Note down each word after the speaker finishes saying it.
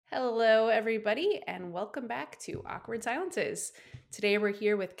Hello, everybody, and welcome back to Awkward Silences. Today we're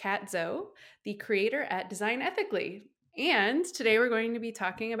here with Zhou, the creator at Design Ethically. And today we're going to be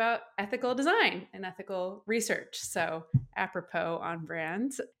talking about ethical design and ethical research. So, apropos on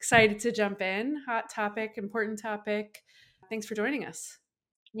brand. Excited to jump in. Hot topic, important topic. Thanks for joining us.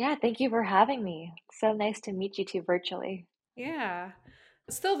 Yeah, thank you for having me. So nice to meet you two virtually. Yeah.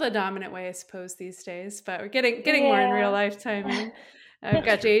 Still the dominant way, I suppose, these days, but we're getting more in real Yeah. life timing. I've That's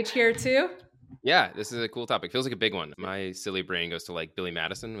got true. JH here too. Yeah, this is a cool topic. Feels like a big one. My silly brain goes to like Billy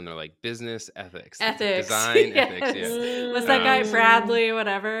Madison when they're like business ethics. It's like Ethics. design ethics. Yeah. Yes. What's that guy? So Mm. Bradley,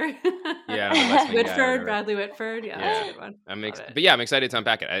 whatever. yeah, the West Wing guy or Whitford, whatever. Bradley Whitford. Yeah, that's a Yeah. good one. Love it. But yeah, I'm excited to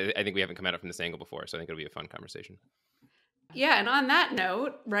unpack it. I think we haven't come at it from this angle before, so I think it'll be a fun conversation. Yeah, and on that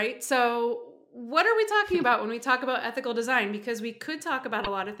note, right? So, what are we talking about when we talk about ethical design? Because we could talk about a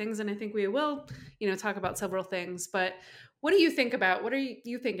lot of things, and I think we will, talk about several things. But what do you think about? What are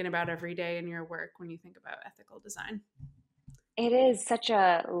you thinking about every day in your work when you think about ethical design? It is such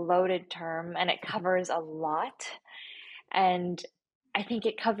a loaded term and it covers a lot. And I think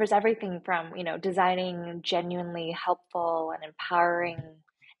it covers everything from, designing genuinely helpful and empowering,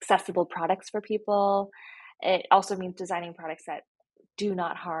 accessible products for people. It also means designing products that do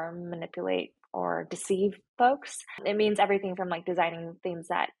not harm, manipulate, or deceive folks. It means everything from like designing things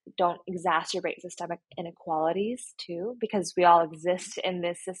that don't exacerbate systemic inequalities too, because we all exist in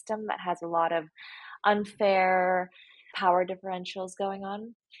this system that has a lot of unfair power differentials going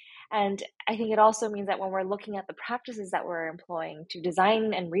on. And I think it also means that when we're looking at the practices that we're employing to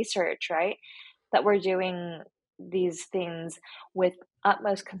design and research, right, that we're doing these things with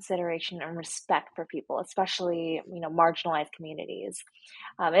utmost consideration and respect for people, especially marginalized communities.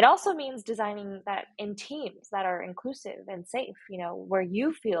 It also means designing that in teams that are inclusive and safe, where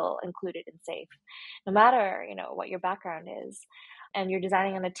you feel included and safe, no matter what your background is, and you're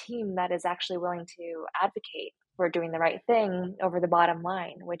designing on a team that is actually willing to advocate for doing the right thing over the bottom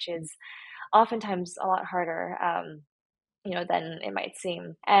line, which is oftentimes a lot harder. Than it might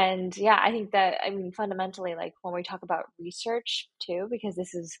seem. And yeah, I think that, I mean, fundamentally, like when we talk about research too, because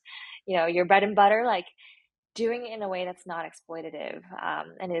this is, your bread and butter, like doing it in a way that's not exploitative,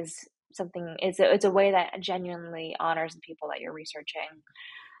 and is something, it's a way that genuinely honors the people that you're researching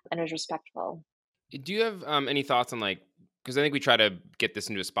and is respectful. Do you have any thoughts on like, because I think we try to get this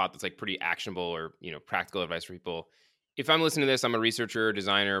into a spot that's like pretty actionable or practical advice for people. If I'm listening to this, I'm a researcher,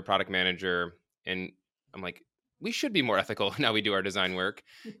 designer, product manager, and I'm like, we should be more ethical now we do our design work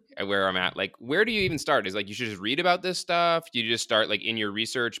at where I'm at. Like, where do you even start? Is like you should just read about this stuff? Do you just start like in your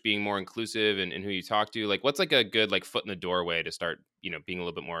research being more inclusive and who you talk to? Like, what's like a good like foot in the doorway to start, being a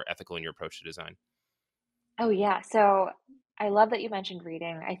little bit more ethical in your approach to design? Oh yeah, so I love that you mentioned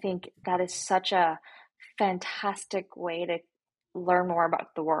reading. I think that is such a fantastic way to learn more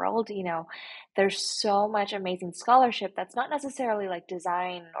about the world. There's so much amazing scholarship that's not necessarily like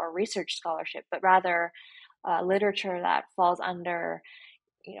design or research scholarship, but rather literature that falls under,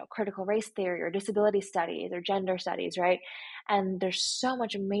 critical race theory or disability studies or gender studies, right? And there's so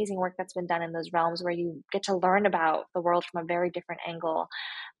much amazing work that's been done in those realms where you get to learn about the world from a very different angle,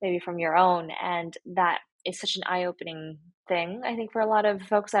 maybe from your own. And that is such an eye-opening thing, I think, for a lot of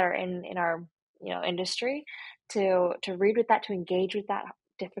folks that are in our, industry to read with that, to engage with that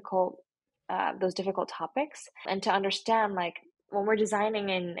difficult, those difficult topics, and to understand like when we're designing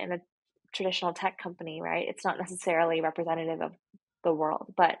in a traditional tech company, right? It's not necessarily representative of the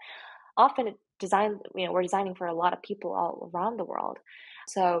world, but often we're designing for a lot of people all around the world.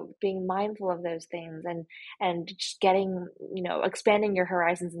 So being mindful of those things and just getting, expanding your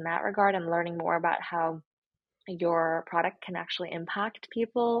horizons in that regard and learning more about how your product can actually impact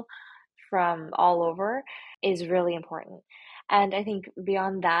people from all over is really important. And I think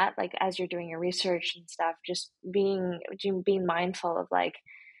beyond that, like as you're doing your research and stuff, just being mindful of like,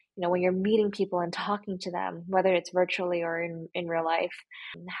 when you're meeting people and talking to them, whether it's virtually or in real life,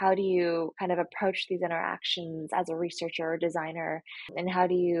 how do you kind of approach these interactions as a researcher or designer? And how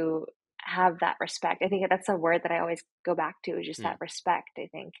do you have that respect? I think that's a word that I always go back to, is just Hmm. that respect. I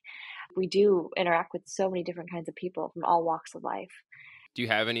think we do interact with so many different kinds of people from all walks of life. Do you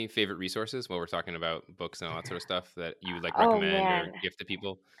have any favorite resources while we're talking about books and all that sort of stuff that you would like Oh recommend or man, gift to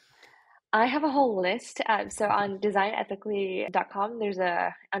people? I have a whole list. So on designethically.com,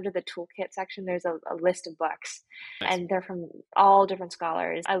 under the toolkit section, there's a list of books, Nice. and they're from all different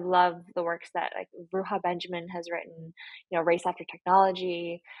scholars. I love the works that like Ruha Benjamin has written, Race After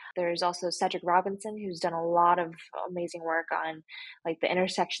Technology. There's also Cedric Robinson, who's done a lot of amazing work on like the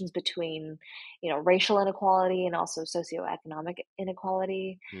intersections between, racial inequality and also socioeconomic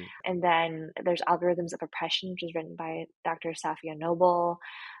inequality. Hmm. And then there's Algorithms of Oppression, which is written by Dr. Safia Noble.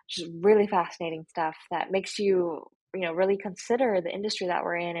 just really fascinating stuff that makes you, really consider the industry that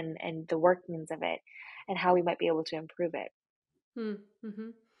we're in and the workings of it and how we might be able to improve it. Mm-hmm.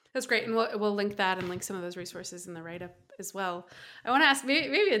 That's great, and we'll link that and link some of those resources in the write up as well. I want to ask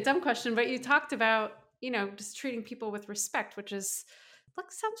maybe a dumb question, but you talked about just treating people with respect, which is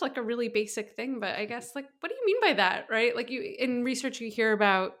like sounds like a really basic thing, but I guess like what do you mean by that, right? Like you in research you hear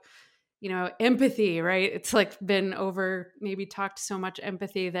about empathy, right? It's like been over maybe talked so much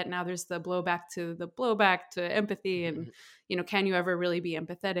empathy that now there's the blowback to empathy and, can you ever really be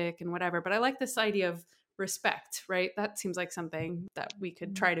empathetic and whatever. But I like this idea of respect, right? That seems like something that we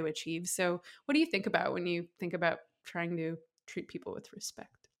could try to achieve. So what do you think about when you think about trying to treat people with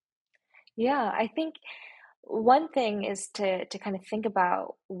respect? Yeah, I think one thing is to kind of think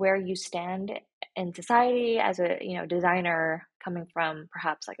about where you stand in society as a, designer coming from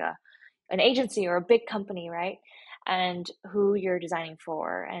perhaps like an agency or a big company, right? And who you're designing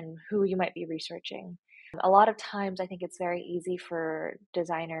for and who you might be researching. A lot of times, I think it's very easy for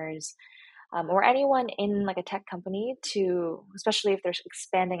designers or anyone in like a tech company to, especially if they're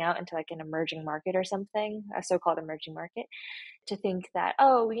expanding out into like an emerging market or something, a so-called emerging market, to think that,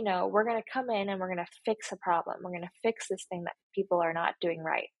 oh, we're going to come in and we're going to fix a problem. We're going to fix this thing that people are not doing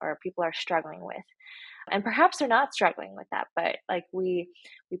right or people are struggling with. And perhaps they're not struggling with that, but like we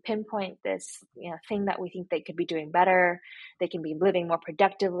pinpoint this, thing that we think they could be doing better. They can be living more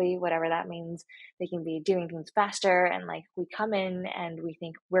productively, whatever that means. They can be doing things faster, and like we come in and we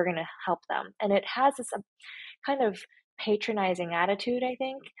think we're going to help them. And it has this kind of patronizing attitude, I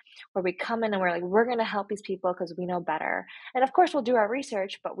think, where we come in and we're like, we're going to help these people because we know better. And of course, we'll do our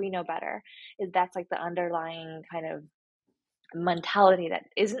research, but we know better. That's like the underlying kind of mentality that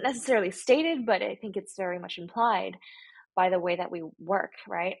isn't necessarily stated, but I think it's very much implied by the way that we work,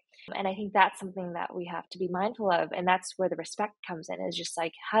 right? And I think that's something that we have to be mindful of. And that's where the respect comes in, is just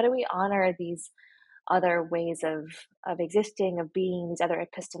like, how do we honor these other ways of existing, of being, these other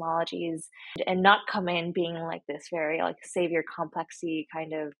epistemologies, and not come in being like this very like savior complexy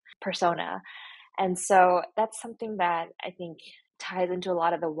kind of persona. And so that's something that I think ties into a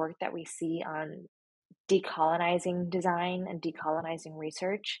lot of the work that we see on decolonizing design and decolonizing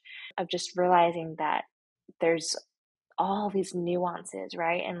research, of just realizing that there's all these nuances,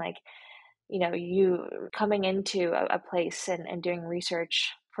 right? And like, you coming into a place and doing research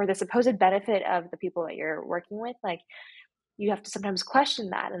for the supposed benefit of the people that you're working with, like you have to sometimes question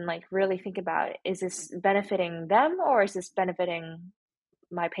that and like really think about, is this benefiting them or is this benefiting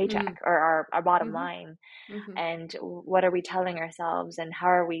my paycheck or our bottom Mm-hmm. line? Mm-hmm. And what are we telling ourselves and how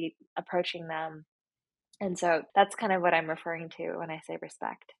are we approaching them? And so that's kind of what I'm referring to when I say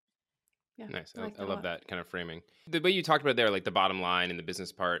respect. Yeah, Nice. I like I that a love lot. that kind of framing. The way you talked about there, like the bottom line and the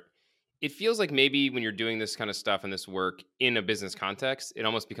business part, it feels like maybe when you're doing this kind of stuff and this work in a business context, it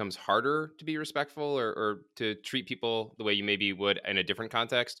almost becomes harder to be respectful or to treat people the way you maybe would in a different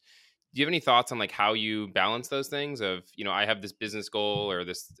context. Do you have any thoughts on like how you balance those things of, I have this business goal or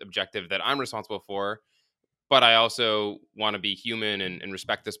this objective that I'm responsible for, but I also want to be human and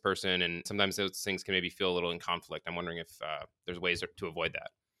respect this person. And sometimes those things can maybe feel a little in conflict. I'm wondering if there's ways to avoid that.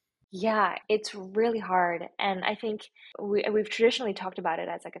 Yeah, it's really hard. And I think we've traditionally talked about it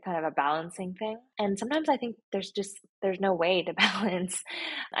as like a kind of a balancing thing. And sometimes I think there's no way to balance.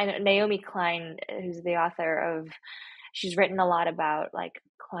 I know Naomi Klein, who's the author of, she's written a lot about like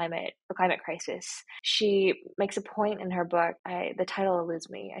the climate crisis. She makes a point in her book, the title eludes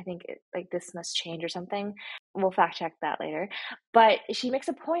me. I think like This Must Change or something. We'll fact check that later. But she makes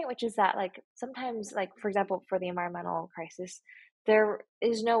a point, which is that like sometimes, like for example, for the environmental crisis, there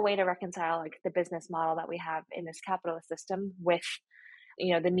is no way to reconcile like the business model that we have in this capitalist system with,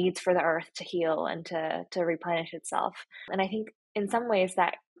 the needs for the earth to heal and to replenish itself. And I think in some ways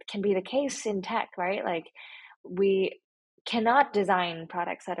that can be the case in tech, right? Like we cannot design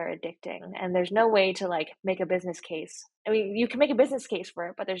products that are addicting, and there's no way to like make a business case. I mean, you can make a business case for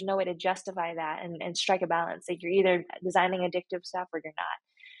it, but there's no way to justify that and strike a balance. Like you're either designing addictive stuff or you're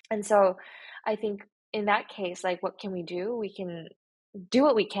not. And so I think in that case, like what can we do? We can do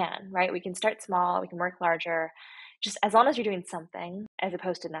what we can, right? We can start small, we can work larger, just as long as you're doing something as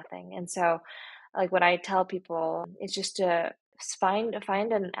opposed to nothing. And so like what I tell people is just to find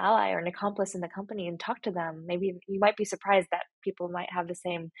an ally or an accomplice in the company and talk to them. Maybe you might be surprised that people might have the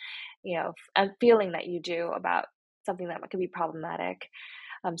same, feeling that you do about something that could be problematic.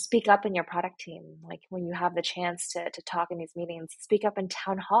 speak up in your product team. Like when you have the chance to talk in these meetings, speak up in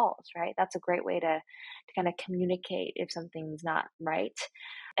town halls, right? That's a great way to kind of communicate if something's not right.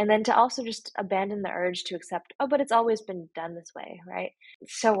 And then to also just abandon the urge to accept, oh, but it's always been done this way, right?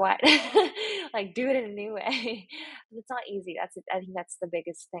 So what? Like do it in a new way. It's not easy. I think that's the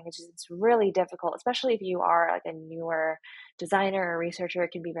biggest thing. It's really difficult, especially if you are like a newer designer or researcher.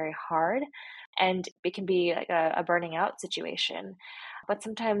 It can be very hard, and it can be like a burning out situation. But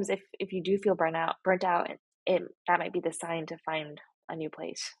sometimes if you do feel burnt out, that might be the sign to find a new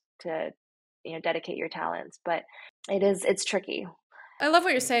place to dedicate your talents. But it's tricky. I love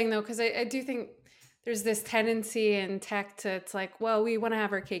what you're saying though, because I do think there's this tendency in tech to, it's like, well, we want to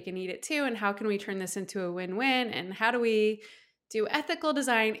have our cake and eat it too. And how can we turn this into a win-win? And how do we do ethical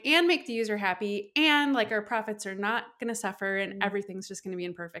design and make the user happy? And like our profits are not going to suffer and everything's just going to be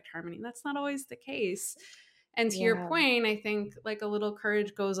in perfect harmony. That's not always the case. And to your Yeah. point, I think like a little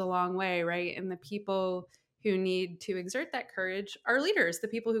courage goes a long way, right? And the people who need to exert that courage are leaders, the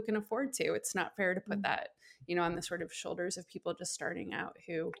people who can afford to. It's not fair to put that, on the sort of shoulders of people just starting out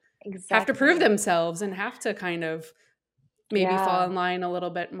who have to prove Exactly. themselves and have to kind of maybe fall Yeah. in line a little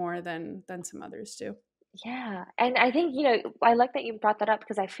bit more than some others do. Yeah. And I think, I like that you brought that up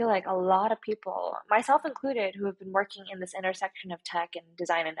because I feel like a lot of people, myself included, who have been working in this intersection of tech and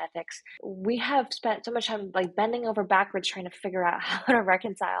design and ethics, we have spent so much time like bending over backwards trying to figure out how to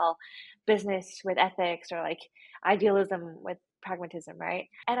reconcile business with ethics or like idealism with pragmatism, right?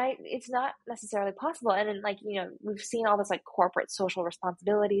 And it's not necessarily possible. And then like, we've seen all this like corporate social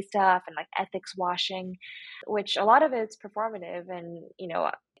responsibility stuff and like ethics washing, which a lot of it's performative and,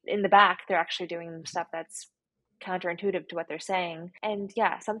 in the back, they're actually doing stuff that's counterintuitive to what they're saying. And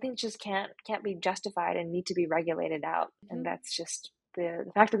yeah, some things just can't be justified and need to be regulated out. And that's just the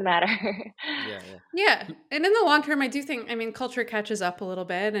fact of the matter. Yeah. And in the long term, I do think, culture catches up a little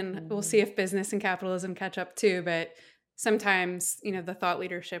bit and we'll see if business and capitalism catch up too. But sometimes, the thought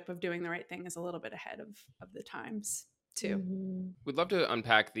leadership of doing the right thing is a little bit ahead of the times too. We'd love to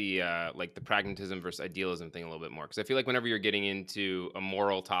unpack the like the pragmatism versus idealism thing a little bit more, because I feel like whenever you're getting into a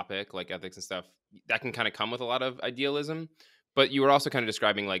moral topic like ethics and stuff, that can kind of come with a lot of idealism. But you were also kind of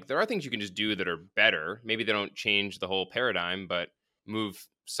describing like there are things you can just do that are better. Maybe they don't change the whole paradigm, but move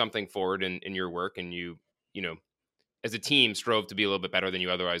something forward in your work, and you know as a team strove to be a little bit better than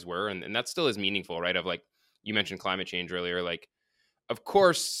you otherwise were, and that still is meaningful, right? Of like you mentioned climate change earlier, like of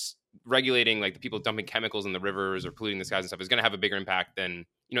course regulating like the people dumping chemicals in the rivers or polluting the skies and stuff is going to have a bigger impact than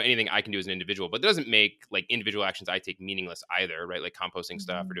anything I can do as an individual. But it doesn't make like individual actions I take meaningless either, right? Like composting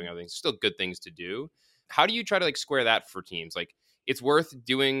stuff or doing other things, still good things to do. How do you try to like square that for teams? Like it's worth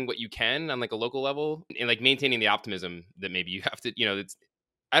doing what you can on like a local level and like maintaining the optimism that maybe you have to, it's,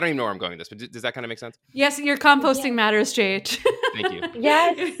 I don't even know where I'm going with this, but does that kind of make sense? Yes, your composting matters, JH. Thank you.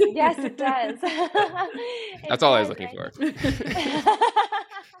 Yes, it does. That's all I was looking for.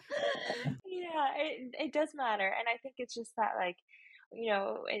 Yeah, it does matter. And I think it's just that like,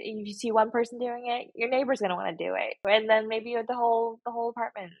 if you see one person doing it, your neighbor's going to want to do it. And then maybe the whole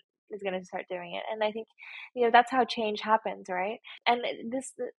apartment is going to start doing it. And I think, that's how change happens, right? And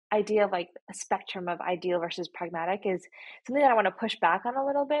this idea of like a spectrum of ideal versus pragmatic is something that I want to push back on a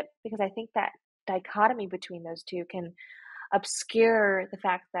little bit, because I think that dichotomy between those two can obscure the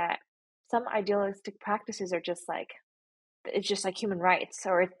fact that some idealistic practices are just like, it's just like human rights,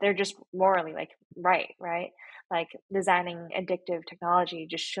 or they're just morally like right, like designing addictive technology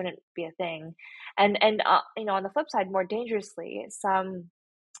just shouldn't be a thing. And on the flip side, more dangerously,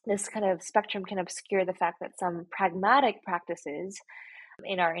 this kind of spectrum can obscure the fact that some pragmatic practices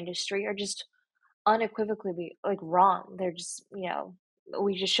in our industry are just unequivocally like wrong. They're just,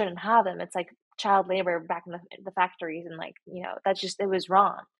 we just shouldn't have them. It's like child labor back in the factories, and like, that's just, it was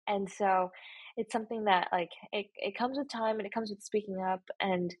wrong. And so it's something that like it comes with time, and it comes with speaking up,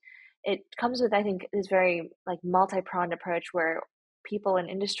 and it comes with, I think, this very like multi-pronged approach where people in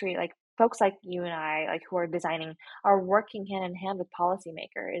industry, like folks like you and I, like who are designing, are working hand in hand with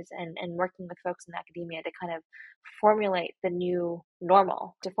policymakers and working with folks in academia to kind of formulate the new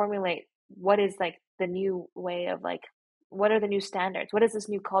normal, to formulate what is like the new way of like, what are the new standards, what is this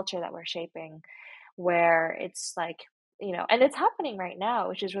new culture that we're shaping, where it's like, and it's happening right now,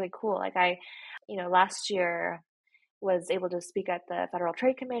 which is really cool. Like last year was able to speak at the Federal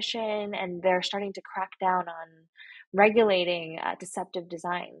Trade Commission, and they're starting to crack down on regulating deceptive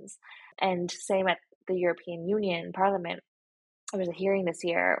designs. And same at the European Union Parliament. There was a hearing this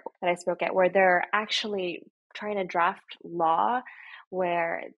year that I spoke at where they're actually trying to draft law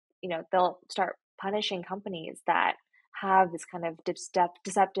where, they'll start punishing companies that have this kind of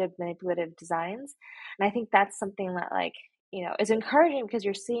deceptive, manipulative designs. And I think that's something that like is encouraging because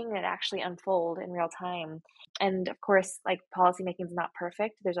you're seeing it actually unfold in real time. And of course, like policymaking is not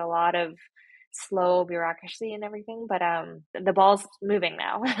perfect. There's a lot of slow bureaucracy and everything, but the ball's moving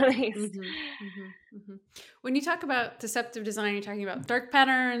now, at least. When you talk about deceptive design, you're talking about dark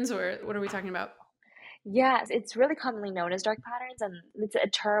patterns, or what are we talking about? Yes, it's really commonly known as dark patterns, and it's a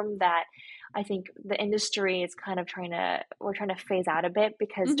term that I think the industry is kind of we're trying to phase out a bit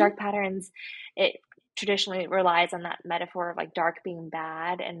because dark patterns, it traditionally relies on that metaphor of like dark being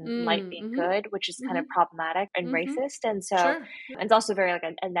bad and light being good, which is kind of problematic and racist. And so Sure. it's also very like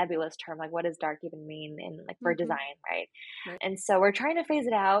a nebulous term, like what does dark even mean in like for design, right? And so we're trying to phase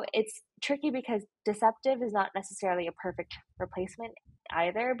it out. It's tricky because deceptive is not necessarily a perfect replacement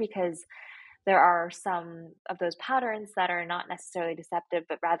either, because there are some of those patterns that are not necessarily deceptive,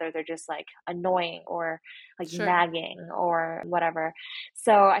 but rather they're just like annoying or like nagging or whatever.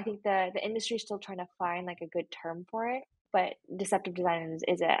 So I think the industry is still trying to find like a good term for it, but deceptive design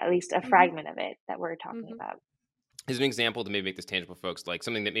is at least a fragment of it that we're talking about. As an example to maybe make this tangible for folks, like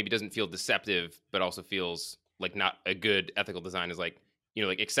something that maybe doesn't feel deceptive, but also feels like not a good ethical design is like,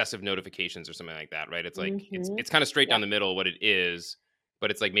 like excessive notifications or something like that, right? It's like, it's kind of straight down the middle what it is, but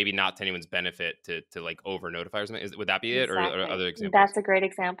it's like maybe not to anyone's benefit to like over notify or something. Would that be it, or other examples? That's a great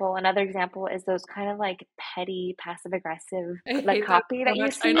example. Another example is those kind of like petty, passive aggressive like copy that you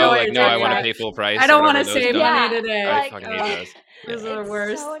see. Oh, like no, I want to pay full price. I don't want to save money today. I fucking hate those. Those are the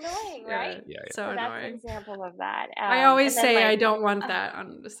worst. So annoying, right? Yeah. So annoying. That's an example of that. I always say I don't want that.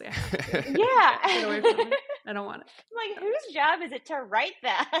 I'm just saying. Get away from me. I don't want it. Like, whose job is it to write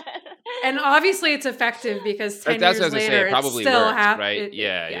that? And obviously it's effective because 10 years later it probably still works, right?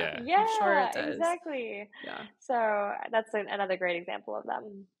 Yeah. I'm sure it does. Exactly. Yeah. So that's another great example of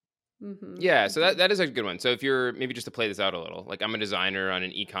them. Yeah, so that is a good one. So if you're maybe just to play this out a little, like I'm a designer on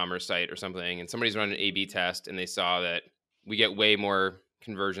an e-commerce site or something, and somebody's running an A/B test, and they saw that we get way more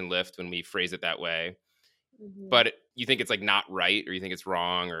conversion lift when we phrase it that way, but you think it's like not right, or you think it's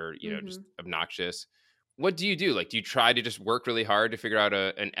wrong, or just obnoxious. What do you do? Like, do you try to just work really hard to figure out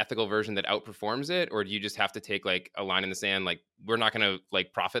an ethical version that outperforms it? Or do you just have to take like a line in the sand, like we're not going to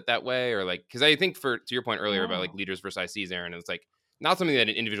like profit that way? Or like, because I think to your point earlier about like leaders versus ICs, Aaron, it's like not something that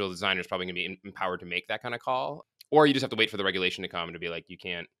an individual designer is probably going to be empowered to make that kind of call. Or you just have to wait for the regulation to come and to be like, you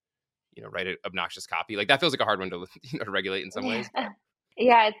can't, write an obnoxious copy. Like that feels like a hard one to, to regulate in some ways. But.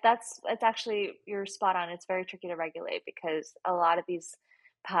 Yeah, it's actually, you're spot on. It's very tricky to regulate because a lot of these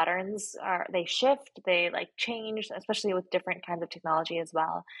patterns they shift, they like change, especially with different kinds of technology as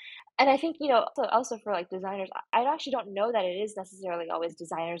well. And I think, also for like designers, I actually don't know that it is necessarily always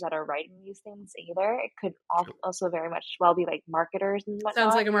designers that are writing these things either. It could also very much well be like marketers and whatnot.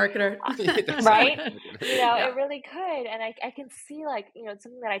 Sounds like a marketer. Right? It really could. And I can see like,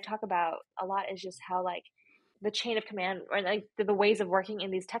 something that I talk about a lot is just how like the chain of command or like the ways of working in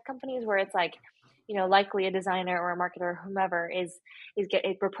these tech companies where it's like, likely a designer or a marketer or whomever is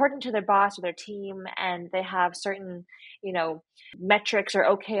reporting to their boss or their team, and they have certain, metrics or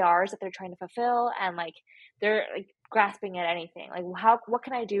OKRs that they're trying to fulfill, and like they're like grasping at anything. Like, what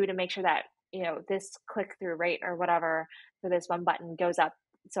can I do to make sure that, this click through rate or whatever for this one button goes up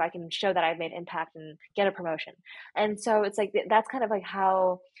so I can show that I've made impact and get a promotion. And so it's like that's kind of like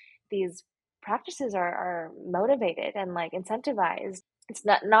how these practices are motivated and like incentivized. It's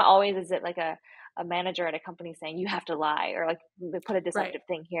not always is it like a manager at a company saying you have to lie or like put a deceptive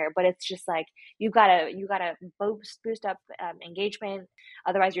thing here, but it's just like you gotta boost up engagement,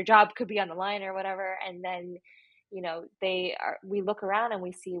 otherwise your job could be on the line or whatever. And then we look around and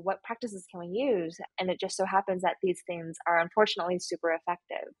we see what practices can we use, and it just so happens that these things are unfortunately super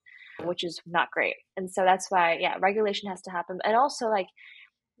effective, which is not great. And so that's why regulation has to happen, and also like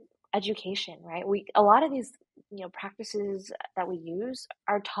education, right? A lot of these practices that we use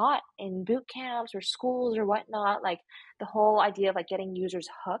are taught in boot camps or schools or whatnot. Like the whole idea of like getting users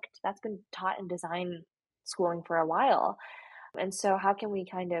hooked, that's been taught in design schooling for a while. And so how can we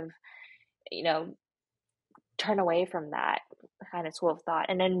kind of turn away from that kind of school of thought,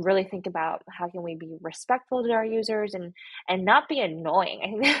 and then really think about how can we be respectful to our users and not be annoying. I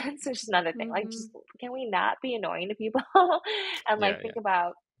think that's just another thing. Like, just can we not be annoying to people and think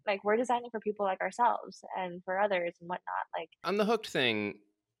about like we're designing for people like ourselves and for others and whatnot. Like on the hooked thing,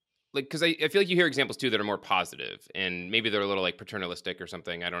 like because I feel like you hear examples too that are more positive, and maybe they're a little like paternalistic or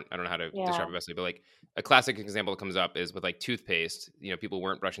something. I don't know how to describe it best, but like a classic example that comes up is with like toothpaste. People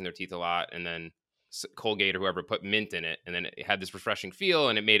weren't brushing their teeth a lot, and then Colgate or whoever put mint in it, and then it had this refreshing feel,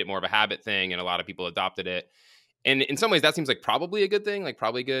 and it made it more of a habit thing, and a lot of people adopted it. And in some ways, that seems like probably a good thing, like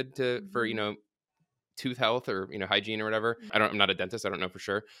probably good for tooth health or, hygiene or whatever. I'm not a dentist. I don't know for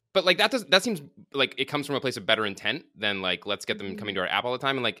sure. But like that seems like it comes from a place of better intent than like, let's get them coming to our app all the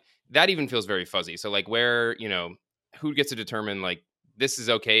time. And like, that even feels very fuzzy. So like where, who gets to determine like, this is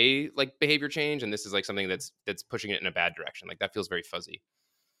okay, like behavior change, and this is like something that's pushing it in a bad direction. Like that feels very fuzzy.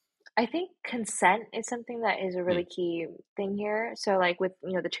 I think consent is something that is a Hmm. really key thing here. So like with,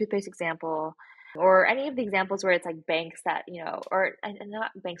 the toothpaste example or any of the examples where it's like banks that, or and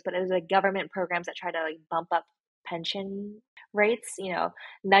not banks, but it was like government programs that try to like bump up pension rates,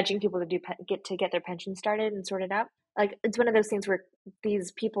 nudging people to get their pension started and sorted out. Like it's one of those things where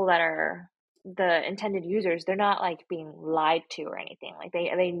these people that are the intended users, they're not like being lied to or anything. Like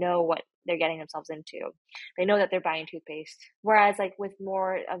they know what they're getting themselves into. They know that they're buying toothpaste. Whereas like with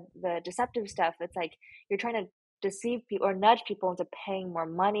more of the deceptive stuff, it's like you're trying to deceive people or nudge people into paying more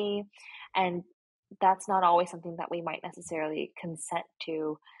money, and that's not always something that we might necessarily consent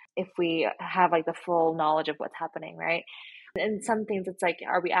to if we have like the full knowledge of what's happening, right? And some things it's like,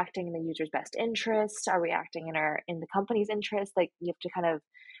 are we acting in the user's best interest? Are we acting in the company's interest? Like you have to kind of,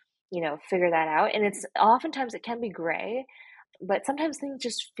 figure that out. And it's oftentimes it can be gray, but sometimes things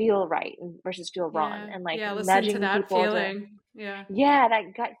just feel right versus feel wrong. Yeah. And like Yeah. Listen to nudging that people to, feeling. Yeah. yeah,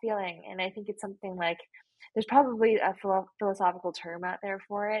 that gut feeling. And I think it's something like there's probably a philosophical term out there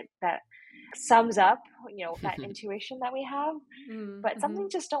for it that sums up, that intuition that we have, but some Mm-hmm.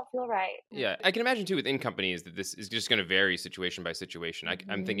 things just don't feel right. Yeah, I can imagine too within companies that this is just going to vary situation by situation.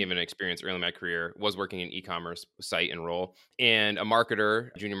 I'm thinking Hmm. of an experience early in my career, was working in e-commerce site and role, and a marketer,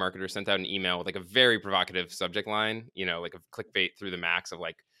 a junior marketer, sent out an email with like a very provocative subject line, like a clickbait through the max of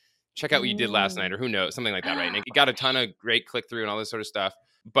like, check out what you did last night, Mm. or who knows, something like that, right? And it got a ton of great click through and all this sort of stuff.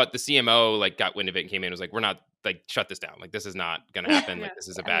 But the CMO like got wind of it and came in and was like, we're not, like, shut this down. Like, this is not going to happen. Like, Yeah. this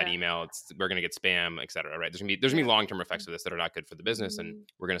is a bad Yeah. email. We're going to get spam, et cetera. Right? There's gonna be Yeah. long term effects of this that are not good for the business, and Mm.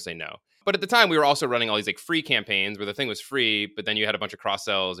 we're going to say no. But at the time, we were also running all these like free campaigns where the thing was free, but then you had a bunch of cross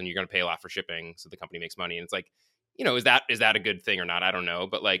sells, and you're going to pay a lot for shipping, so the company makes money. And it's like, is that a good thing or not? I don't know.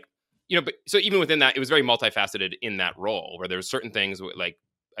 But like, but so even within that, it was very multifaceted in that role where there's certain things like,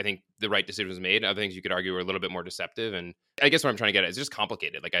 I think the right decision was made. Other things you could argue were a little bit more deceptive. And I guess what I'm trying to get at is just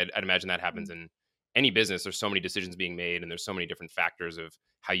complicated. Like I'd imagine that happens in any business. There's so many decisions being made, and there's so many different factors of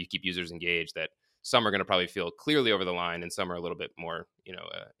how you keep users engaged that some are going to probably feel clearly over the line, and some are a little bit more,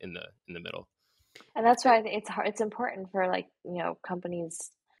 in the middle. And that's why it's hard. It's important for like,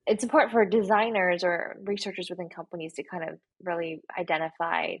 companies. It's important for designers or researchers within companies to kind of really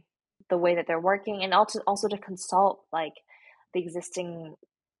identify the way that they're working and also to consult like the existing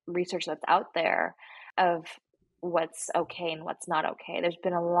research that's out there of what's okay and what's not okay. There's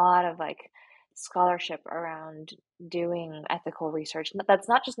been a lot of like scholarship around doing ethical research. That's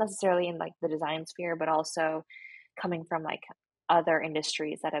not just necessarily in like the design sphere, but also coming from like other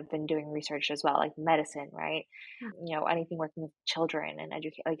industries that have been doing research as well, like medicine, right? Anything working with children and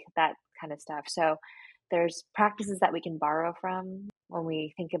educate, like that kind of stuff. So there's practices that we can borrow from when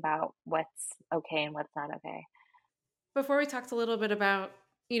we think about what's okay and what's not okay. Before we talked a little bit about,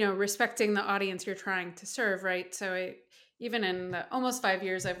 respecting the audience you're trying to serve, right? So even in the almost 5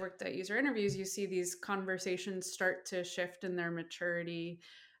 years I've worked at user interviews, you see these conversations start to shift in their maturity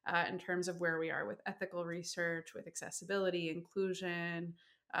in terms of where we are with ethical research, with accessibility, inclusion,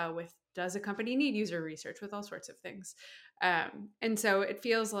 with does a company need user research, with all sorts of things. And so it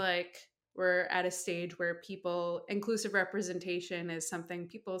feels like we're at a stage where inclusive representation is something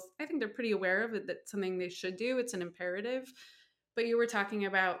people, I think they're pretty aware of it, that's something they should do. It's an imperative. But you were talking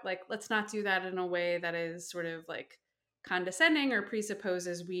about like, let's not do that in a way that is sort of like condescending or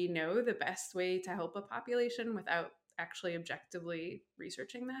presupposes we know the best way to help a population without actually objectively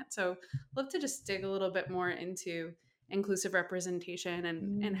researching that. So I'd love to just dig a little bit more into inclusive representation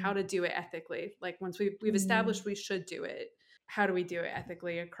and how Mm, to do it ethically. Like once we've mm, established we should do it, how do we do it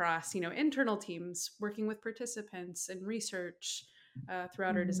ethically across internal teams, working with participants and research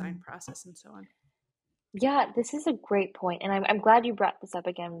throughout our design mm. process and so on. Yeah, this is a great point, and I'm glad you brought this up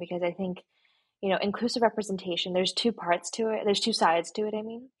again because I think inclusive representation. There's two parts to it. There's two sides to it. I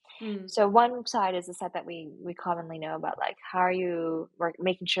mean, Mm, so one side is the side that we commonly know about, like how are you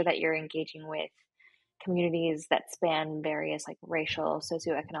making sure that you're engaging with communities that span various like racial,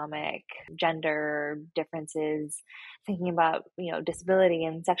 socioeconomic, gender differences, thinking about, disability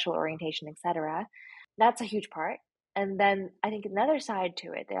and sexual orientation, etc. That's a huge part. And then I think another side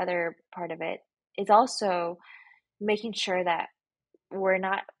to it, the other part of it is also making sure that we're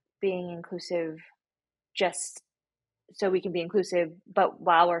not being inclusive just so we can be inclusive, but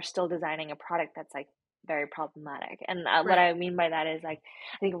while we're still designing a product that's like very problematic. And what right. I mean by that is like,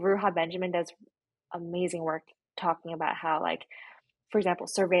 I think Ruha Benjamin does amazing work talking about how like for example,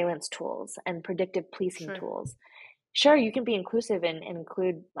 surveillance tools and predictive policing Sure. tools. Sure, you can be inclusive and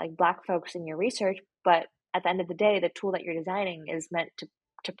include like Black folks in your research, but at the end of the day, the tool that you're designing is meant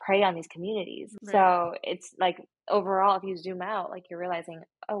to prey on these communities. Right. So it's like overall, if you zoom out, like you're realizing,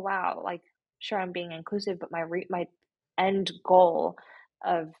 oh wow, like sure I'm being inclusive, but my end goal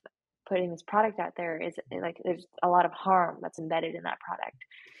of putting this product out there is like there's a lot of harm that's embedded in that product.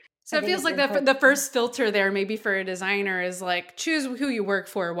 So I it think feels it's like important. the first filter there, maybe for a designer, is like choose who you work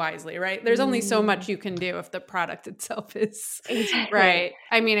for wisely, right? There's only so much you can do if the product itself is Exactly. right.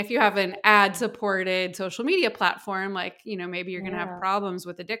 I mean, if you have an ad supported social media platform, like, maybe you're going to have Yeah. problems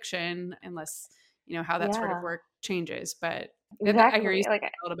with addiction unless, how that sort of Yeah. work changes. But I hear you Exactly. Like,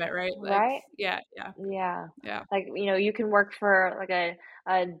 a little bit, right? Like, right? yeah, yeah, Yeah. yeah. Like, you can work for like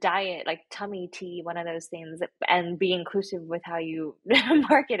a diet, like tummy tea, one of those things, and be inclusive with how you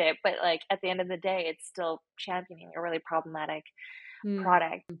market it. But like at the end of the day, it's still championing a really problematic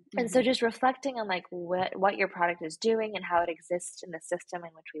product. And so Mm-hmm. just reflecting on like what your product is doing and how it exists in the system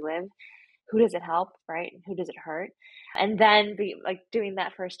in which we live. Who does it help, right? And who does it hurt? And then be like doing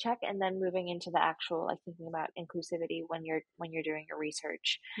that first check and then moving into the actual like thinking about inclusivity when you're doing your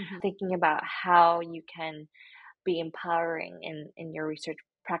research, Mm-hmm. thinking about how you can be empowering in your research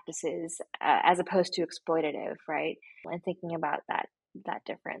practices as opposed to exploitative, right? And thinking about that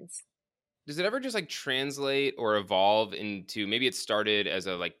difference. Does it ever just like translate or evolve into, maybe it started as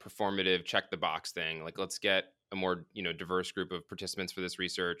a like performative check the box thing, like let's get a more, diverse group of participants for this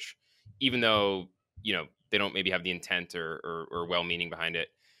research, even though, they don't maybe have the intent or well-meaning behind it.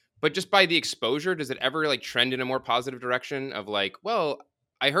 But just by the exposure, does it ever like trend in a more positive direction of like, well,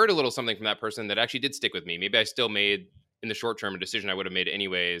 I heard a little something from that person that actually did stick with me. Maybe I still made in the short term a decision I would have made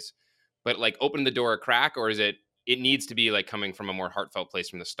anyways, but like open the door a crack, or is it needs to be like coming from a more heartfelt place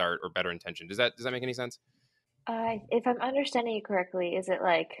from the start or better intention? Does that make any sense? If I'm understanding you correctly, is it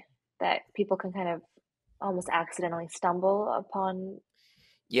like that people can kind of almost accidentally stumble upon?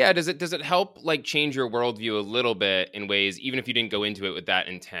 Yeah, does it help like change your worldview a little bit in ways, even if you didn't go into it with that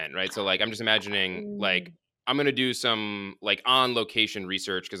intent, right? So like I'm just imagining like Mm, I'm gonna do some like on location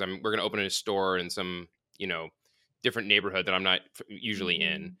research because we're gonna open a store in some you know different neighborhood that I'm not usually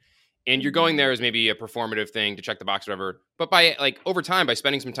in, mhm, and you're going mhm. there as maybe a performative thing to check the box, or whatever. But by like over time, by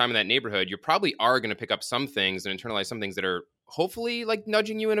spending some time in that neighborhood, you probably are going to pick up some things and internalize some things that are hopefully like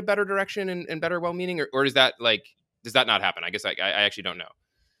nudging you in a better direction and better well-meaning, or is that like does that not happen? I guess I actually don't know.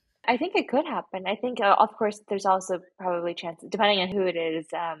 I think it could happen. I think, of course, there's also probably chances, depending on who it is,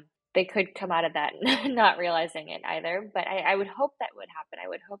 they could come out of that not realizing it either. But I would hope that would happen. I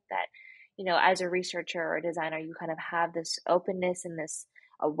would hope that, as a researcher or a designer, you kind of have this openness and this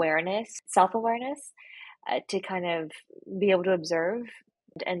awareness, self-awareness, to kind of be able to observe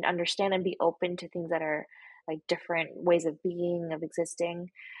and understand and be open to things that are like different ways of being, of existing.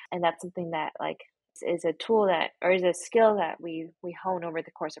 And that's something that like is a tool that or is a skill that we hone over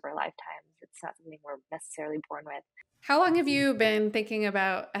the course of our lifetimes. It's not something we're necessarily born with. How long have you been thinking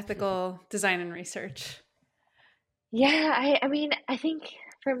about ethical design and research? Yeah, I mean, I think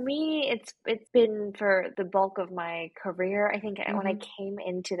for me it's been for the bulk of my career. I think when I Mm-hmm. came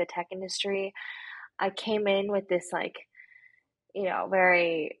into the tech industry, I came in with this like,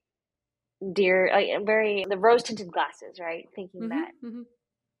 very dear like very the rose tinted glasses, right? Thinking Mm-hmm. that Mm-hmm.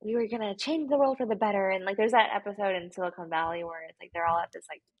 we were gonna change the world for the better. And like there's that episode in Silicon Valley where it's like they're all at this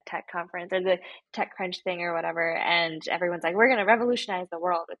like tech conference or the tech crunch thing or whatever, and everyone's like, we're gonna revolutionize the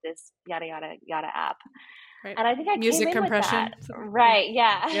world with this yada yada yada app. Right. And I think I came Music in with that. compression. Yeah. Right,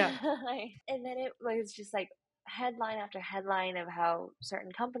 yeah. Yeah. And then it was just like headline after headline of how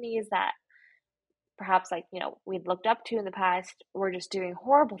certain companies that perhaps like, we'd looked up to in the past were just doing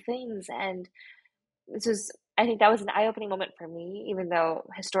horrible things. And this was I think that was an eye-opening moment for me, even though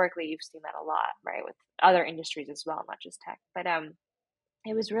historically you've seen that a lot, right, with other industries as well, not just tech. But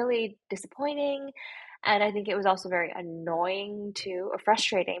it was really disappointing, and I think it was also very annoying too, or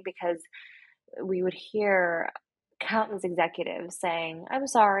frustrating, because we would hear countless executives saying, "I'm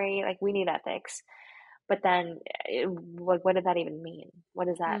sorry, like we need ethics," but then, like, what did that even mean? What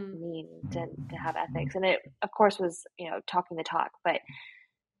does that Mm. mean to have ethics? And it, of course, was talking the talk, but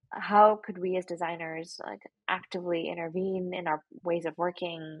how could we as designers like actively intervene in our ways of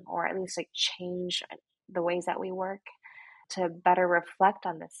working, or at least like change the ways that we work to better reflect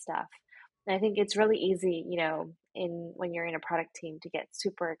on this stuff? And I think it's really easy, in when you're in a product team, to get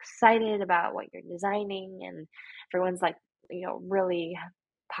super excited about what you're designing, and everyone's like, really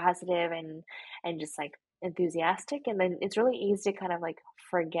positive and just like enthusiastic, and then it's really easy to kind of like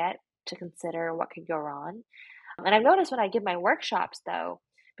forget to consider what could go wrong. And I've noticed when I give my workshops, though,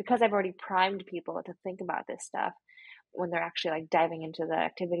 because I've already primed people to think about this stuff, when they're actually like diving into the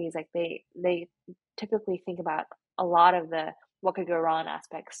activities, like they typically think about a lot of the what could go wrong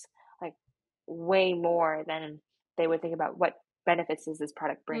aspects, like way more than they would think about what benefits does this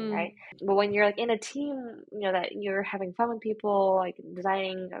product bring, right? But when you're like in a team, that you're having fun with people, like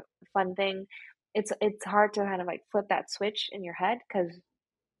designing a fun thing, it's hard to kind of like flip that switch in your head because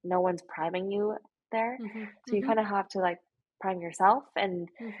no one's priming you there. Mm-hmm. So you Mm-hmm. kind of have to like prime yourself. And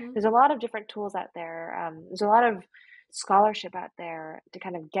Mm-hmm. there's a lot of different tools out there. There's a lot of scholarship out there to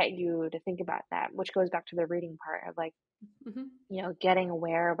kind of get you to think about that, which goes back to the reading part of like, Mm-hmm. getting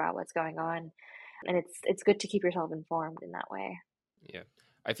aware about what's going on. And it's good to keep yourself informed in that way. Yeah.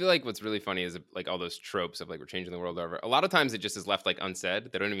 I feel like what's really funny is like all those tropes of like we're changing the world over. A lot of times it just is left like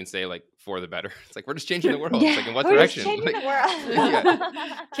unsaid. They don't even say like for the better. It's like we're just changing the world. It's like in what We're just direction? changing Like, the world.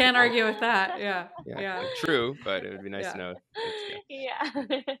 yeah, Can't argue with that. Yeah. yeah, Yeah. like true, but it would be nice Yeah. to know. It's, yeah.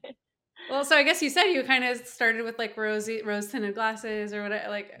 Yeah. Well, so I guess you said you kind of started with like rose tinted glasses or what,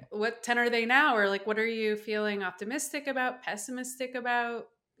 like what 10 are they now? Or like, what are you feeling optimistic about, pessimistic about,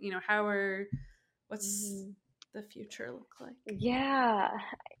 what's Mhm. the future look like? Yeah.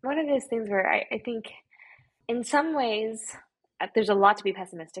 One of those things where I think in some ways there's a lot to be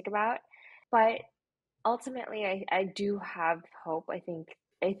pessimistic about, but ultimately I do have hope. I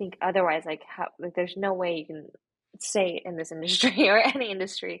think otherwise like there's no way you can stay in this industry or any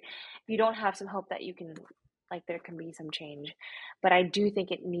industry if you don't have some hope that you can like there can be some change. But I do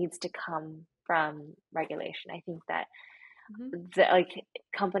think it needs to come from regulation. I think that Mm-hmm. like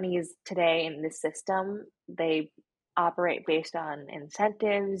companies today in this system, they operate based on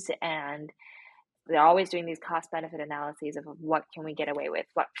incentives, and they're always doing these cost benefit analyses of what can we get away with,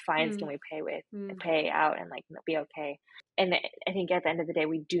 what fines can we pay out and like be okay. And I think at the end of the day,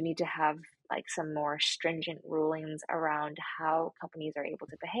 we do need to have like some more stringent rulings around how companies are able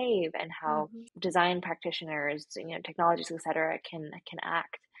to behave and how Mm-hmm. design practitioners, technologists, etc., can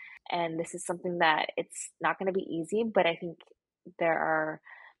act. And this is something that it's not going to be easy, but I think there are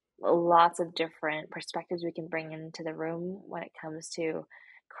lots of different perspectives we can bring into the room when it comes to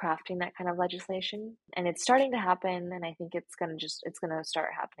crafting that kind of legislation. And it's starting to happen, and I think it's going to start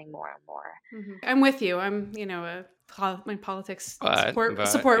happening more and more. Mm-hmm. I'm with you. I'm, my politics But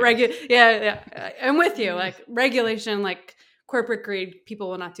support yeah. Yeah. I'm with you. Like regulation, like corporate greed, people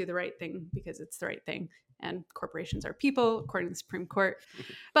will not do the right thing because it's the right thing. And corporations are people, according to the Supreme Court.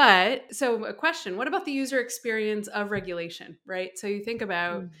 But so a question, what about the user experience of regulation, right? So you think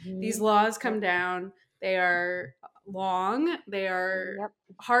about these Mm-hmm. laws come Yep. down, they are long, they are Yep.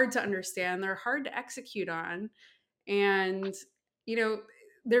 hard to understand, they're hard to execute on. And, you know,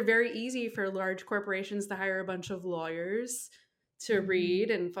 they're very easy for large corporations to hire a bunch of lawyers to Mm-hmm.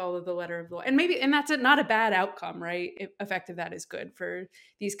 read and follow the letter of the law. And that's not a bad outcome, right? Effective that is good for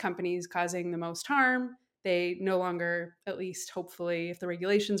these companies causing the most harm. They no longer, at least hopefully, if the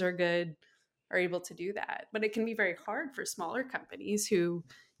regulations are good, are able to do that. But it can be very hard for smaller companies who,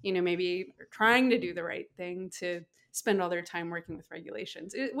 maybe are trying to do the right thing to spend all their time working with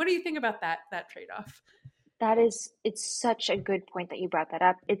regulations. What do you think about that trade-off? It's such a good point that you brought that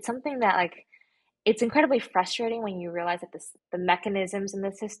up. It's something that like it's incredibly frustrating when you realize that the mechanisms in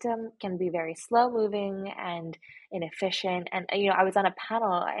the system can be very slow moving and inefficient. And I was on a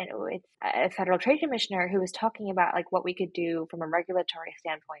panel with a federal trade commissioner who was talking about like what we could do from a regulatory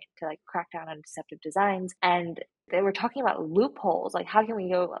standpoint to like crack down on deceptive designs. And they were talking about loopholes, like how can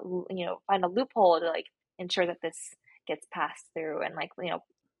we go, find a loophole to like ensure that this gets passed through. And like,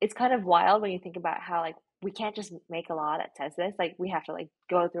 it's kind of wild when you think about how like we can't just make a law that says this. Like we have to like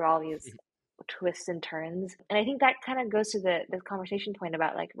go through all these twists and turns. And I think that kind of goes to the conversation point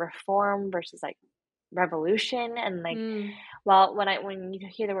about like reform versus like revolution. And like, well, when you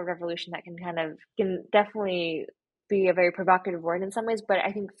hear the word revolution, that can definitely be a very provocative word in some ways. But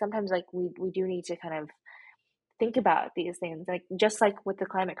I think sometimes like we do need to kind of think about these things, like just like with the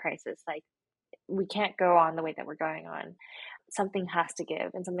climate crisis, like we can't go on the way that we're going on. Something has to give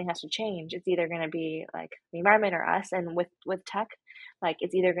and something has to change. It's either going to be like the environment or us. And with tech, like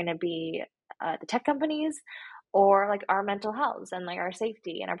it's either going to be the tech companies or like our mental health and like our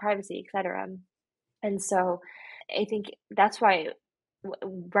safety and our privacy, etc. And so I think that's why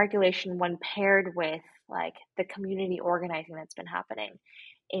regulation, when paired with like the community organizing that's been happening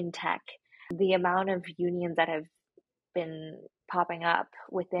in tech, the amount of unions that have been popping up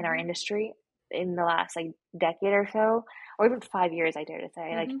within our Mm-hmm. industry in the last like decade or so, or even 5 years, I dare to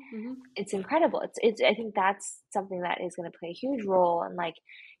say, like Mm-hmm. Mm-hmm. it's incredible. It's I think that's something that is going to play a huge role in like,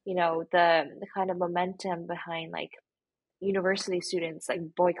 the kind of momentum behind like university students like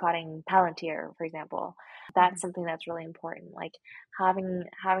boycotting Palantir, for example. Mm-hmm. That's something that's really important. Like having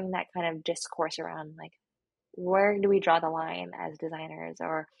that kind of discourse around like where do we draw the line as designers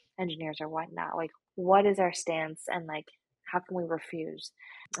or engineers or whatnot? Like, what is our stance, and like, how can we refuse?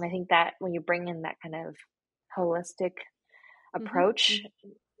 And I think that when you bring in that kind of holistic approach Mm-hmm.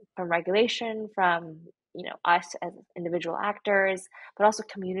 from regulation, from us as individual actors, but also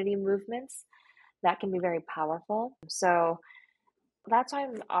community movements, that can be very powerful. So that's why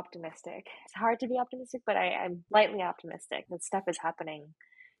I'm optimistic. It's hard to be optimistic, but I'm lightly optimistic that stuff is happening.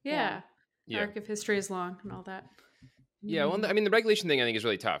 Yeah. Yeah. The Yeah. arc of history is long and all that. Yeah, well, Mm. I mean, the regulation thing I think is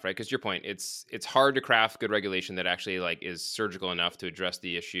really tough, right? Because your point, it's hard to craft good regulation that actually like is surgical enough to address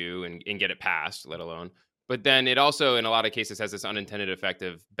the issue and get it passed, let alone. But then it also, in a lot of cases, has this unintended effect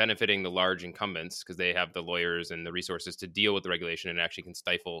of benefiting the large incumbents because they have the lawyers and the resources to deal with the regulation and actually can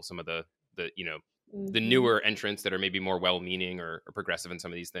stifle some of the Mm-hmm. newer entrants that are maybe more well-meaning or progressive in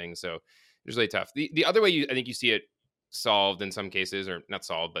some of these things. So it's really tough. The other way I think you see it solved in some cases, or not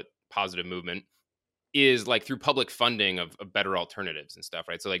solved, but positive movement is like through public funding of better alternatives and stuff,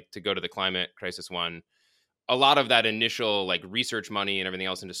 right? So like to go to the climate crisis one, a lot of that initial like research money and everything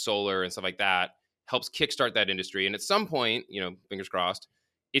else into solar and stuff like that helps kickstart that industry. And at some point, fingers crossed,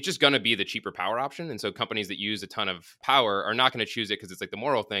 it's just going to be the cheaper power option. And so companies that use a ton of power are not going to choose it because it's like the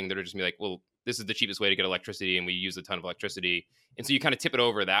moral thing. They're just gonna be like, well, this is the cheapest way to get electricity and we use a ton of electricity. And so you kind of tip it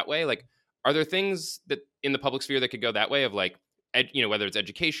over that way. Like, are there things that in the public sphere that could go that way of like, whether it's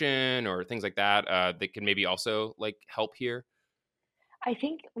education or things like that, that can maybe also like help here? I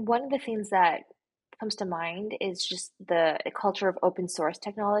think one of the things that comes to mind is just the culture of open source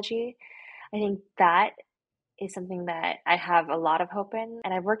technology. I think that is something that I have a lot of hope in.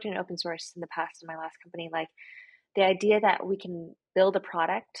 And I've worked in open source in the past in my last company. Like, the idea that we can build a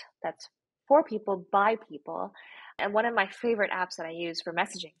product that's for people, by people. And one of my favorite apps that I use for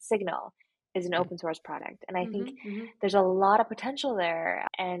messaging, Signal, is an Mhm. open source product. And I think Mm-hmm. Mm-hmm. there's a lot of potential there.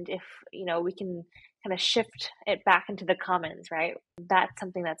 And if, we can kind of shift it back into the commons, right? That's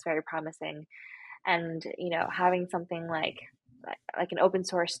something that's very promising. And, having something like an open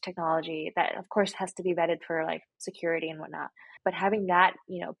source technology that of course has to be vetted for like security and whatnot, but having that,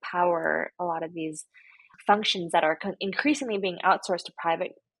 power a lot of these functions that are increasingly being outsourced to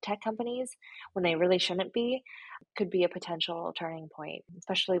private tech companies when they really shouldn't be, could be a potential turning point,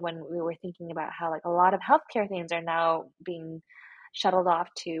 especially when we were thinking about how like a lot of healthcare things are now being shuttled off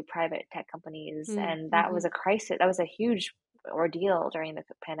to private tech companies. And that Mm-hmm. was a crisis. That was a huge ordeal during the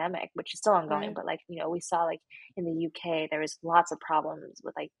pandemic, which is still ongoing. Right. But like, we saw like in the UK, there was lots of problems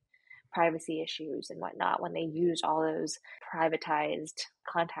with like privacy issues and whatnot when they used all those privatized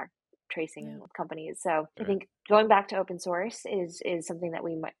contact Yeah. tracing companies. So I Right. think going back to open source is something that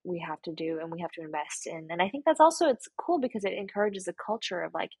we have to do and we have to invest in. And I think that's also, it's cool because it encourages a culture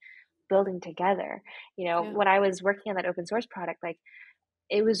of like building together. Yeah. When I was working on that open source product, like,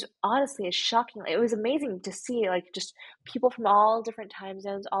 it was honestly a shocking, it was amazing to see like just people from all different time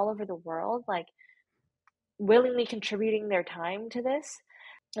zones all over the world, like willingly contributing their time to this.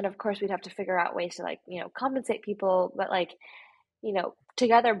 And of course, we'd have to figure out ways to like, compensate people, but like,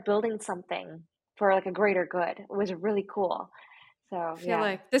 together building something for like a greater good was really cool. So, I feel yeah.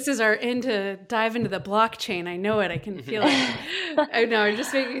 like this is our in to dive into the blockchain. I know it. I can feel it. I know. It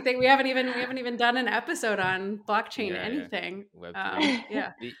just makes me think we haven't even done an episode on blockchain Yeah, yeah. anything. Web3.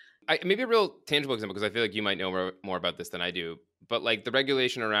 Yeah. Maybe a real tangible example because I feel like you might know more about this than I do. But like the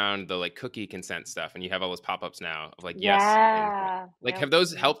regulation around the like cookie consent stuff, and you have all those pop-ups now of like yes and Yeah. like Yep. have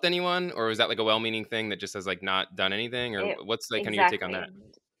those Mhm. helped anyone, or is that like a well-meaning thing that just has like not done anything, or It what's like kind of your take on exactly.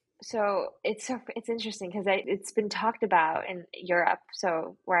 that? So it's interesting because it's been talked about in Europe.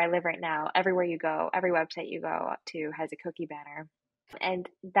 So where I live right now, everywhere you go, every website you go to has a cookie banner, and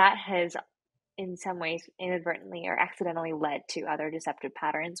that has in some ways inadvertently or accidentally led to other deceptive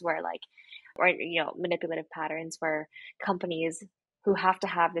patterns where like, or manipulative patterns where companies who have to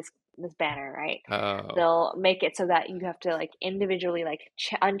have this banner, right, Oh, they'll make it so that you have to like individually like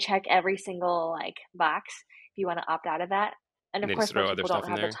uncheck every single like box if you want to opt out of that. And and of they just course throw most other people don't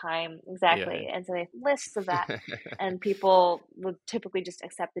stuff in have the there. time, Yeah, exactly, and so they have lists of that, yeah. and people would typically just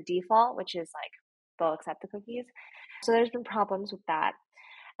accept the default, which is like they'll accept the cookies. So there's been problems with that.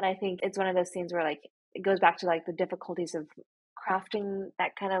 And I think it's one of those things where like it goes back to like the difficulties of crafting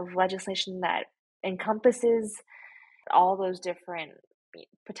that kind of legislation that encompasses all those different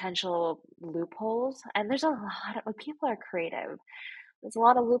potential loopholes. And there's a lot of people are creative. There's a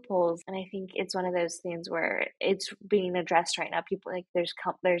lot of loopholes, and I think it's one of those things where it's being addressed right now. People like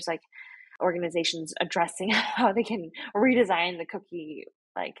there's like organizations addressing how they can redesign the cookie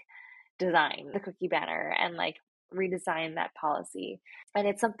like design, the cookie banner, and like redesign that policy. And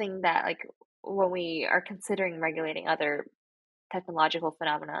it's something that like when we are considering regulating other technological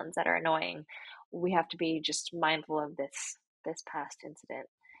phenomenons that are annoying, we have to be just mindful of this past incident.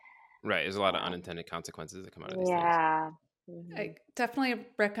 Right. There's a lot of Yeah. unintended consequences that come out of these things. Yeah. I definitely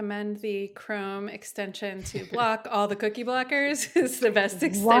recommend the Chrome extension to block all the cookie blockers. It's the best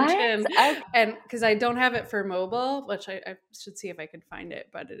extension. What? And because I don't have it for mobile, which I should see if I can find it,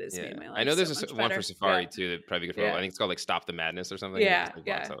 but it has Yeah. made my I life know so there's much one for better. Safari too that probably good for mobile. Yeah. I think it's called like Stop the Madness or something. That Yeah. just like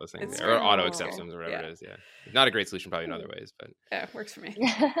blocks Yeah. all those things. It's Or great. auto accepts Oh. them or whatever Yeah. it is. Yeah. Not a great solution probably in other ways, but Yeah, works for me.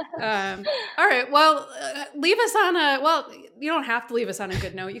 All right. Well, leave us on a, well, you don't have to leave us on a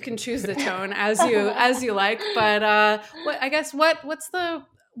good note. You can choose the tone as you like. But what's the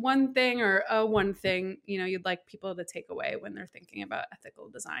one thing or one thing, you'd like people to take away when they're thinking about ethical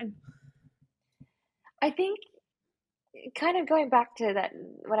design? I think kind of going back to that,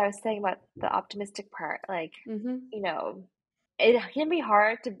 what I was saying about the optimistic part, like, Mm-hmm. you know, it can be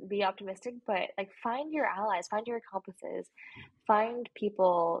hard to be optimistic, but like find your allies, find your accomplices, find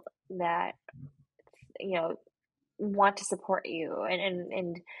people that, you know, want to support you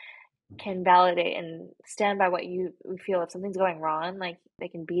and can validate and stand by what you feel. If something's going wrong, like they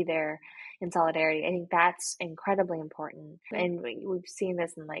can be there in solidarity. I think that's incredibly important. And we've seen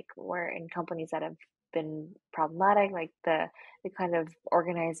this in like where in companies that have been problematic, like the kind of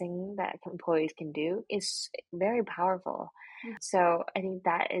organizing that employees can do is very powerful. So I think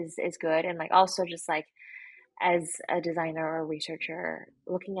that is good. And like also just like as a designer or a researcher,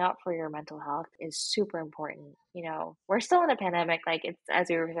 looking out for your mental health is super important. You know, we're still in a pandemic, like it's as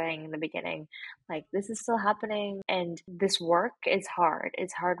we were saying in the beginning, like this is still happening and this work is hard.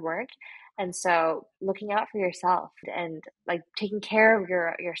 It's hard work. And so looking out for yourself and like taking care of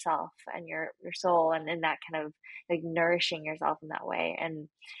yourself and your soul and that kind of like nourishing yourself in that way and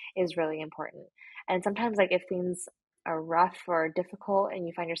is really important. And sometimes like if things are rough or difficult and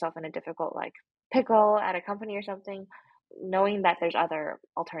you find yourself in a difficult like pickle at a company or something, knowing that there's other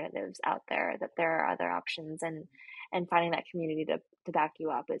alternatives out there, that there are other options, and finding that community to back you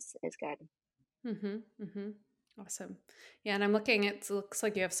up is good. Mm-hmm. Mm-hmm. Awesome. Yeah, and I'm looking, it looks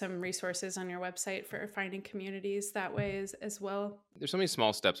like you have some resources on your website for finding communities that way as well. there's so many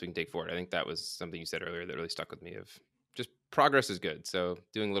small steps we can take forward. I think that was something you said earlier that really stuck with me of just progress is good. So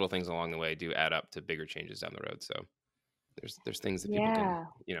doing little things along the way do add up to bigger changes down the road. So there's things that people can,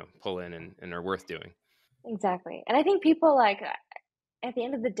 Yeah, pull in and are worth doing. exactly. And I think people like at the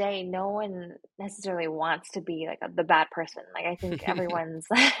end of the day, no one necessarily wants to be like the bad person. Like I think everyone's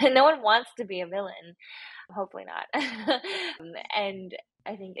no one wants to be a villain. Hopefully not. And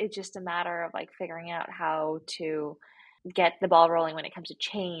I think it's just a matter of like figuring out how to get the ball rolling when it comes to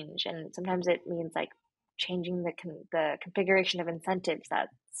change. And sometimes it means like changing the configuration of incentives that's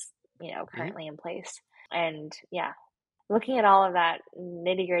Hmm. currently in place. And yeah, looking at all of that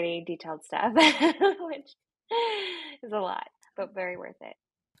nitty gritty detailed stuff, which is a lot, but very worth it.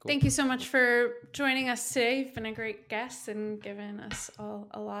 Cool. Thank you so much for joining us today. You've been a great guest and given us all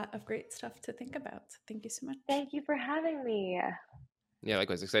a lot of great stuff to think about. Thank you so much. Thank you for having me. Yeah,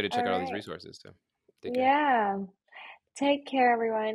 likewise. Excited to All check out all these right. resources. So take care. Yeah. Take care, everyone.